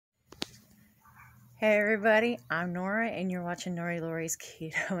Hey everybody, I'm Nora and you're watching Norielori's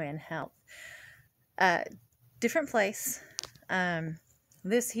Keto and Health. Different place.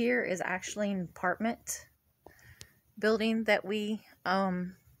 This here is actually an apartment building that we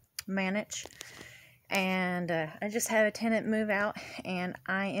manage. And I just had a tenant move out and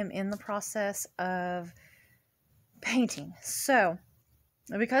I am in the process of painting. So,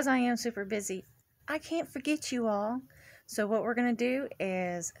 because I am super busy, I can't forget you all. So what we're going to do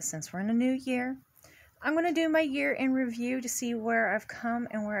is, since we're in a new year, I'm going to do my year in review to see where I've come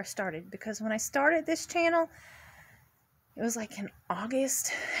and where I started. Because when I started this channel, it was like in August.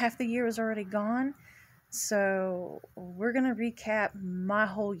 Half the year was already gone. So we're going to recap my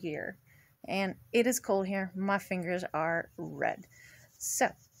whole year. And it is cold here. My fingers are red. So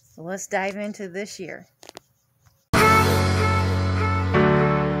let's dive into this year.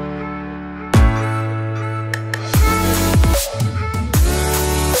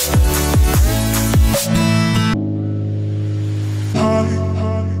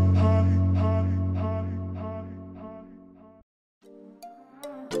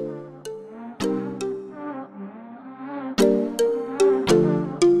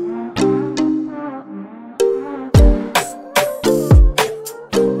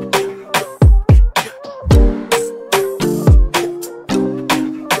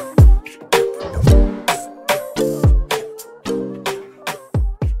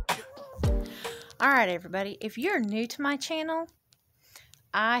 Alright everybody, if you're new to my channel,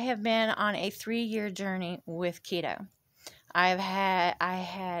 I have been on a 3-year journey with keto. I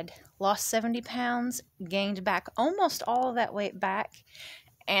had lost 70 pounds, gained back almost all of that weight back,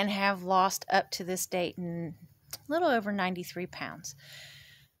 and have lost up to this date a little over 93 pounds.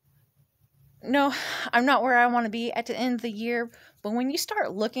 No, I'm not where I want to be at the end of the year, but when you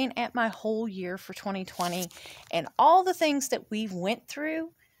start looking at my whole year for 2020 and all the things that we went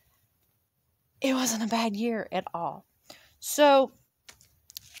through, it wasn't a bad year at all. So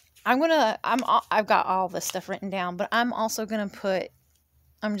I've got all this stuff written down, but I'm also going to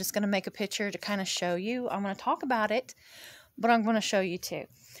I'm just going to make a picture to kind of show you. I'm going to talk about it, but I'm going to show you too.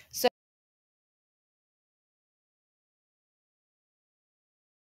 So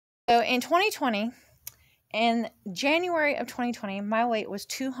in 2020, in January of 2020, my weight was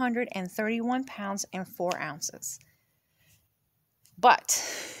 231 pounds and 4 ounces. But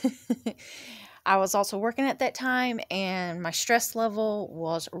I was also working at that time and my stress level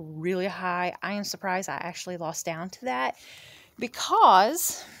was really high. I am surprised I actually lost down to that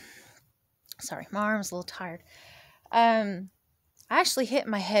because, sorry, my arm's a little tired. I actually hit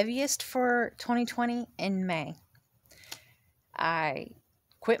my heaviest for 2020 in May. I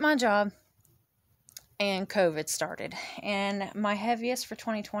quit my job and COVID started. And my heaviest for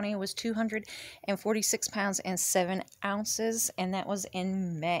 2020 was 246 pounds and 7 ounces, and that was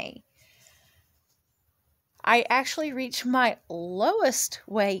in May. I actually reached my lowest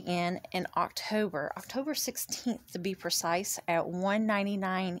weigh-in October 16th to be precise, at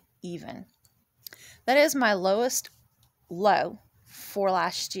 199 even. That is my lowest low for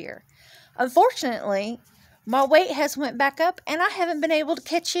last year. Unfortunately, my weight has went back up and I haven't been able to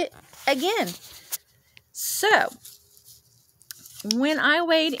catch it again. So, when I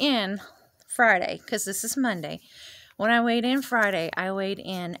weighed in Friday, because this is Monday, when I weighed in Friday, I weighed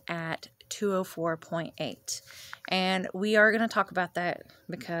in at 204.8. And we are going to talk about that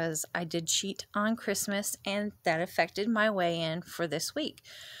because I did cheat on Christmas and that affected my weigh-in for this week.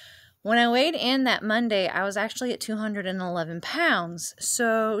 When I weighed in that Monday, I was actually at 211 pounds.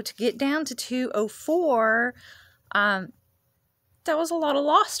 So to get down to 204, that was a lot of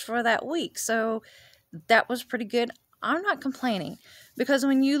loss for that week. So that was pretty good. I'm not complaining because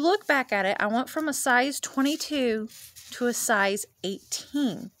when you look back at it, I went from a size 22 to a size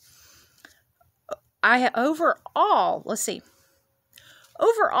 18. Overall,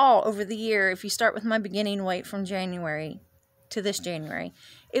 over the year, if you start with my beginning weight from January to this January,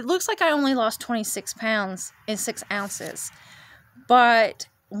 it looks like I only lost 26 pounds and 6 ounces. But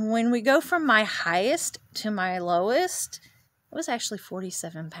when we go from my highest to my lowest, it was actually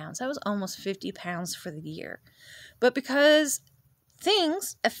 47 pounds. That was almost 50 pounds for the year. But because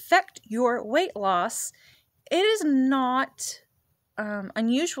things affect your weight loss, it is not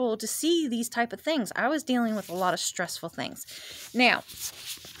unusual to see these type of things. I was dealing with a lot of stressful things. Now,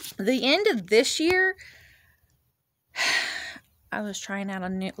 the end of this year, I was trying out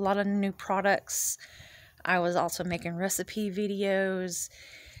a lot of new products. I was also making recipe videos.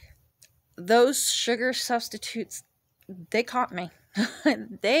 Those sugar substitutes, they caught me.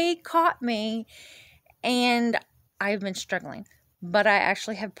 They caught me, and I've been struggling. But I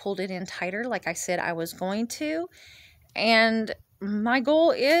actually have pulled it in tighter like I said I was going to. And my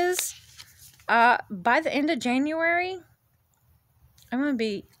goal is By the end of January, I'm going to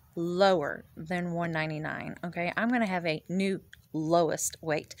be lower than 199. Okay, I'm going to have a new lowest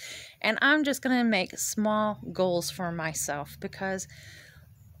weight, and I'm just going to make small goals for myself, because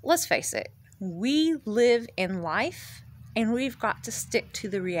let's face it, we live in life and we've got to stick to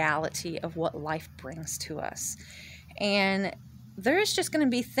the reality of what life brings to us. And there's just going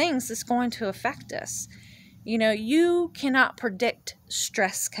to be things that's going to affect us. You know, you cannot predict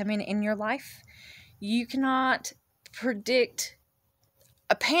stress coming in your life. You cannot predict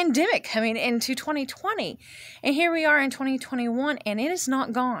a pandemic coming into 2020. And here we are in 2021, and it is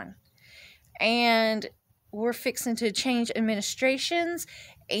not gone. And we're fixing to change administrations,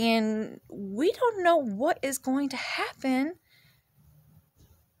 and we don't know what is going to happen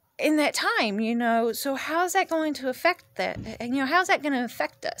in that time, you know. So how's that going to affect that? And, you know, how's that going to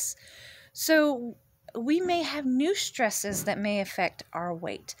affect us? So we may have new stresses that may affect our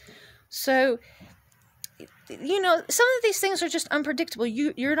weight. So, you know, some of these things are just unpredictable.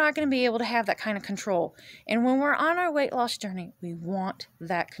 You're not going to be able to have that kind of control. And when we're on our weight loss journey, we want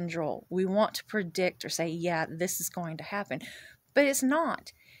that control. We want to predict or say, yeah, this is going to happen. But it's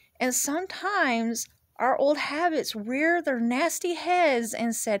not. And sometimes our old habits rear their nasty heads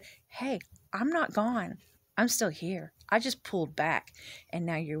and said, hey, I'm not gone. I'm still here. I just pulled back. And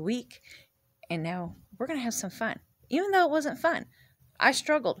now you're weak. And now we're going to have some fun. Even though it wasn't fun. I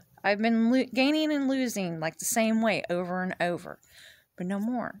struggled. I've been gaining and losing like the same way over and over. But no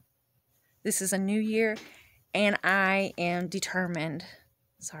more. This is a new year, and I am determined,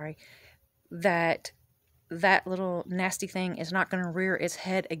 that little nasty thing is not going to rear its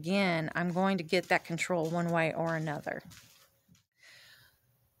head again. I'm going to get that control one way or another.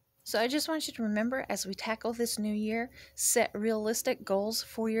 So I just want you to remember, as we tackle this new year, set realistic goals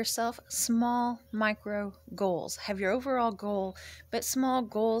for yourself, small micro goals. Have your overall goal, but small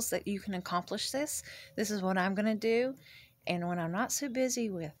goals that you can accomplish this. This is what I'm going to do. And when I'm not so busy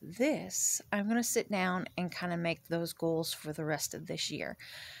with this, I'm going to sit down and kind of make those goals for the rest of this year.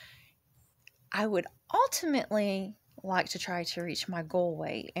 I would ultimately like to try to reach my goal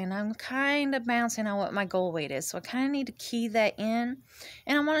weight, and I'm kind of bouncing on what my goal weight is, so I kind of need to key that in.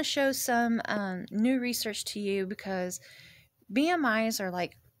 And I want to show some new research to you, because BMIs are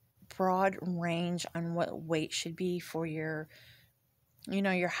like broad range on what weight should be for your, you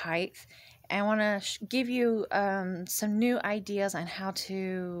know, your height. And I want to give you some new ideas on how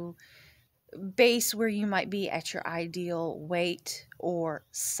to base where you might be at your ideal weight or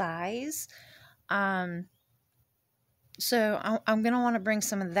size. So I'm going to want to bring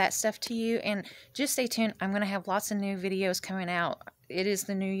some of that stuff to you, and just stay tuned. I'm going to have lots of new videos coming out. It is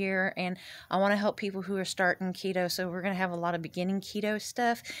the new year, and I want to help people who are starting keto, so we're going to have a lot of beginning keto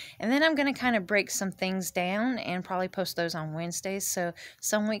stuff. And then I'm going to kind of break some things down and probably post those on Wednesdays. So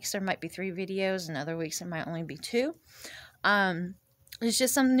some weeks there might be 3 videos, and other weeks it might only be 2. It's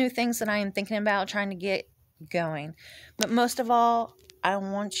just some new things that I am thinking about trying to get going. But most of all, I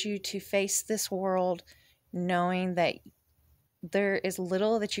want you to face this world knowing that there is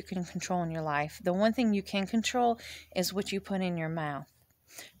little that you can control in your life. The one thing you can control is what you put in your mouth.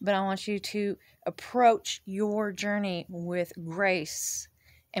 But I want you to approach your journey with grace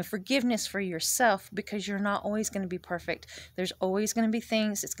and forgiveness for yourself, because you're not always going to be perfect. There's always going to be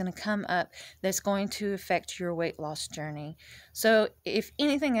things that's going to come up that's going to affect your weight loss journey. So if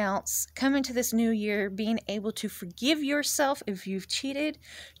anything else, come into this new year being able to forgive yourself if you've cheated,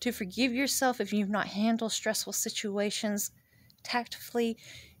 to forgive yourself if you've not handled stressful situations tactfully,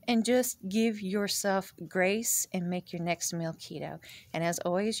 and just give yourself grace and make your next meal keto. And as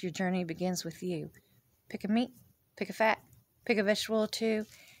always, your journey begins with you. Pick a meat, pick a fat, pick a vegetable or 2,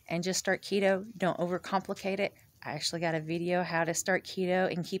 and just start keto. Don't overcomplicate it. I actually got a video how to start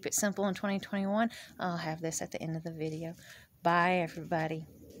keto and keep it simple in 2021. I'll have this at the end of the video. Bye, everybody.